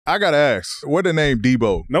I gotta ask, what the name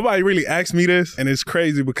Deebo? Nobody really asked me this, and it's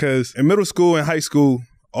crazy because in middle school and high school,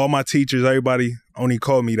 all my teachers, everybody only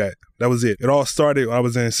called me that. That was it. It all started when I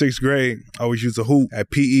was in 6th grade. I always used to hoop at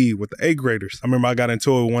PE with the 8th graders. I remember I got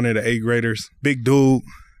into it with one of the 8th graders, big dude.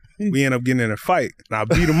 We ended up getting in a fight, and I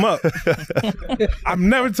beat him up. I've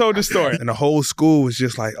never told this story. And the whole school was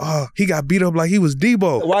just like, oh, he got beat up like he was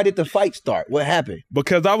Deebo. Why did the fight start? What happened?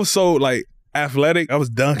 Because I was so, athletic. I was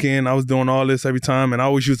dunking. I was doing all this every time, and I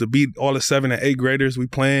always used to beat all the 7th and 8th graders we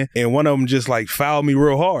playing, and one of them just, fouled me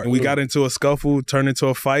real hard. And we got into a scuffle, turned into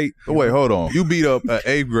a fight. Wait, hold on. You beat up an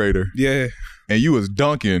 8th grader. Yeah. And you was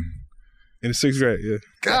dunking. In the 6th grade, yeah.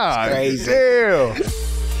 God damn.